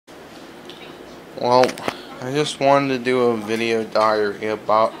Well, I just wanted to do a video diary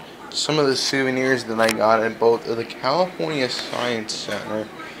about some of the souvenirs that I got at both the California Science Center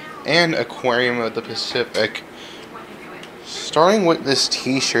and Aquarium of the Pacific. Starting with this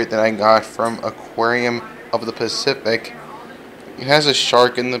t-shirt that I got from Aquarium of the Pacific. It has a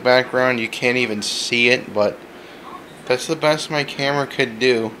shark in the background. You can't even see it, but that's the best my camera could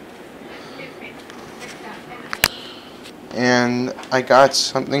do. And I got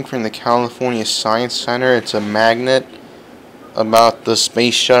something from the California Science Center. It's a magnet about the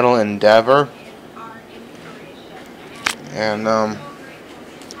Space Shuttle Endeavour. And I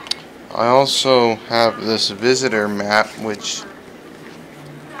also have this visitor map, which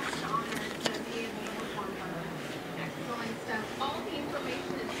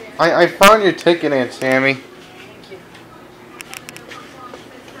I found your ticket, Aunt Sammy.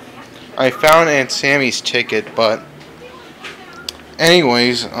 I found Aunt Sammy's ticket, but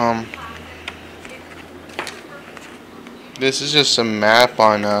anyways, this is just a map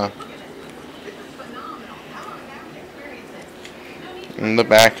on in the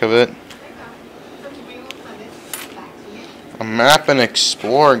back of it. A map and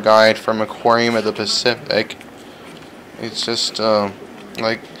explorer guide from Aquarium of the Pacific. It's just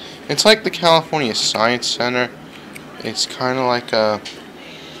it's like the California Science Center. It's kind of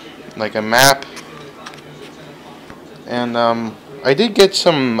like a map. And I did get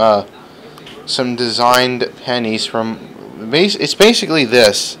some designed pennies from. It's basically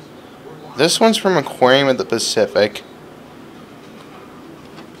this. This one's from Aquarium of the Pacific.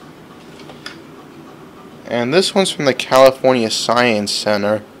 And this one's from the California Science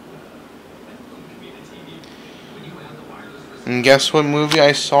Center. And guess what movie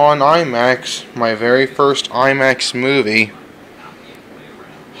I saw in IMAX? My very first IMAX movie.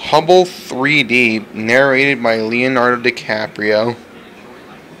 Hubble 3D, narrated by Leonardo DiCaprio.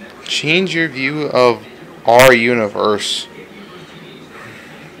 Change your view of our universe.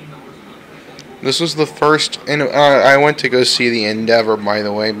 This was the first, and I went to go see the Endeavor, by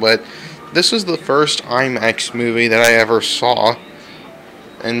the way, but this was the first IMAX movie that I ever saw,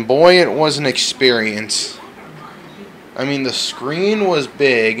 and boy, it was an experience. I mean, the screen was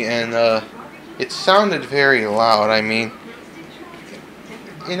big, and it sounded very loud. I mean,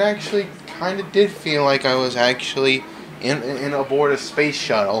 it actually kind of did feel like I was actually in aboard a space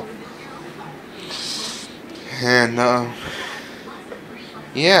shuttle. And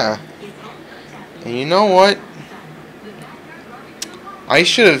yeah. And you know what? I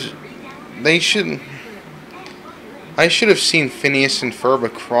should have seen Phineas and Ferb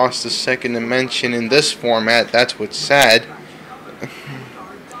across the second dimension in this format. That's what's sad.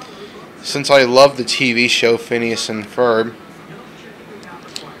 Since I love the TV show Phineas and Ferb.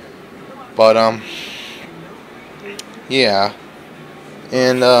 But yeah.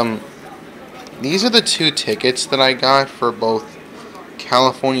 And these are the two tickets that I got for both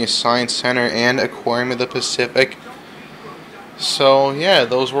California Science Center and Aquarium of the Pacific. So yeah,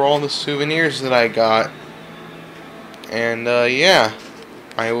 those were all the souvenirs that I got. And yeah,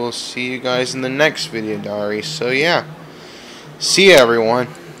 I will see you guys in the next video diary. So yeah, see ya everyone.